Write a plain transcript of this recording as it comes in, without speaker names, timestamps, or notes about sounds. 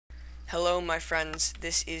Hello my friends,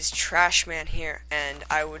 this is Trashman here, and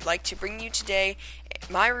I would like to bring you today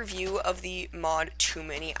my review of the mod Too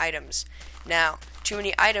Many Items. Now, Too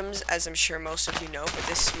Many Items, as I'm sure most of you know, but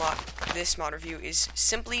this mod review is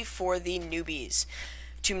simply for the newbies.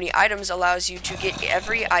 Too Many Items allows you to get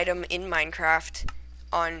every item in Minecraft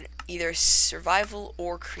on either survival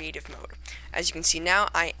or creative mode. As you can see now,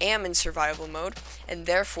 I am in survival mode, and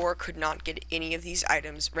therefore could not get any of these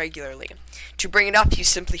items regularly. To bring it up, you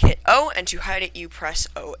simply hit O, and to hide it, you press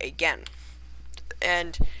O again.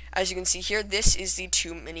 And as you can see here, this is the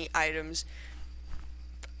Too Many Items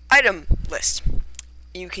item list.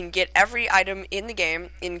 You can get every item in the game,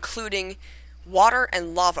 including water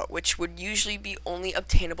and lava, which would usually be only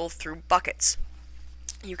obtainable through buckets.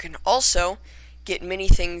 You can also get many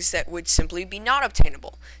things that would simply be not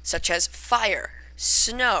obtainable, such as fire,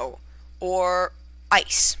 snow, or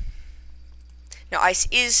ice. Now, ice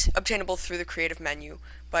is obtainable through the creative menu,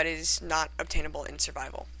 but it is not obtainable in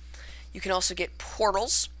survival. You can also get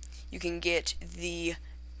portals. You can get the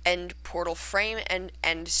end portal frame and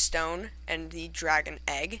end stone and the dragon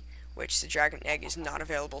egg, which the dragon egg is not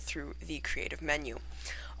available through the creative menu.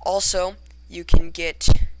 Also, you can get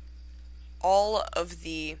all of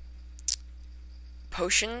the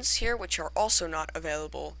potions here, which are also not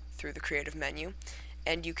available through the creative menu,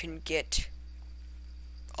 and you can get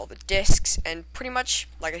all the discs and pretty much,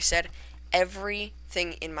 like I said,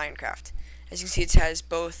 everything in Minecraft. As you can see, it has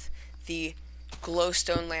both the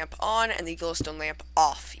glowstone lamp on and the glowstone lamp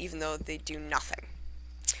off, even though they do nothing.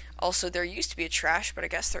 Also, there used to be a trash, but I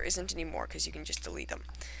guess there isn't anymore because you can just delete them.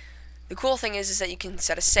 The cool thing is that you can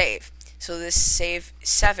set a save. So this save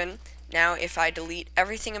 7, now if I delete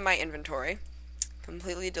everything in my inventory,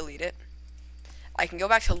 completely delete it, I can go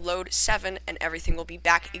back to load 7 and everything will be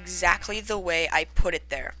back exactly the way I put it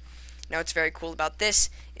there. Now what's very cool about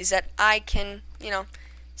this is that I can,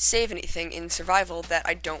 save anything in survival that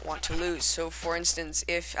I don't want to lose. So for instance,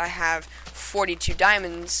 if I have 42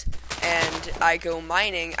 diamonds and I go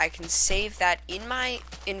mining, I can save that in my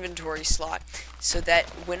inventory slot so that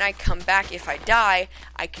when I come back, if I die,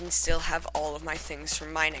 I can still have all of my things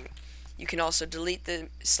from mining. You can also delete the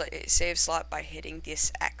save slot by hitting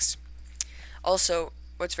this X. Also,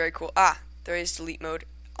 what's very cool, there is delete mode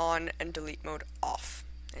on and delete mode off.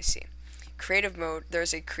 I see. Creative mode,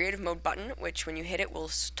 there's a creative mode button, which when you hit it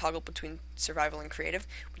will toggle between survival and creative,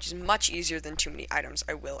 which is much easier than Too Many Items,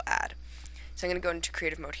 I will add. So I'm going to go into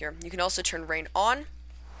creative mode here. You can also turn rain on,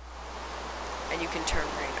 and you can turn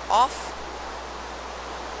rain off.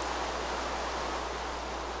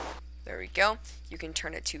 There we go. You can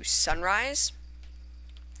turn it to sunrise.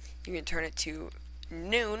 You can turn it to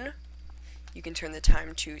noon. You can turn the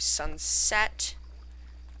time to sunset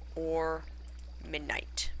or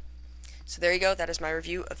midnight. So there you go. That is my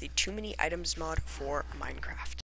review of the Too Many Items mod for Minecraft.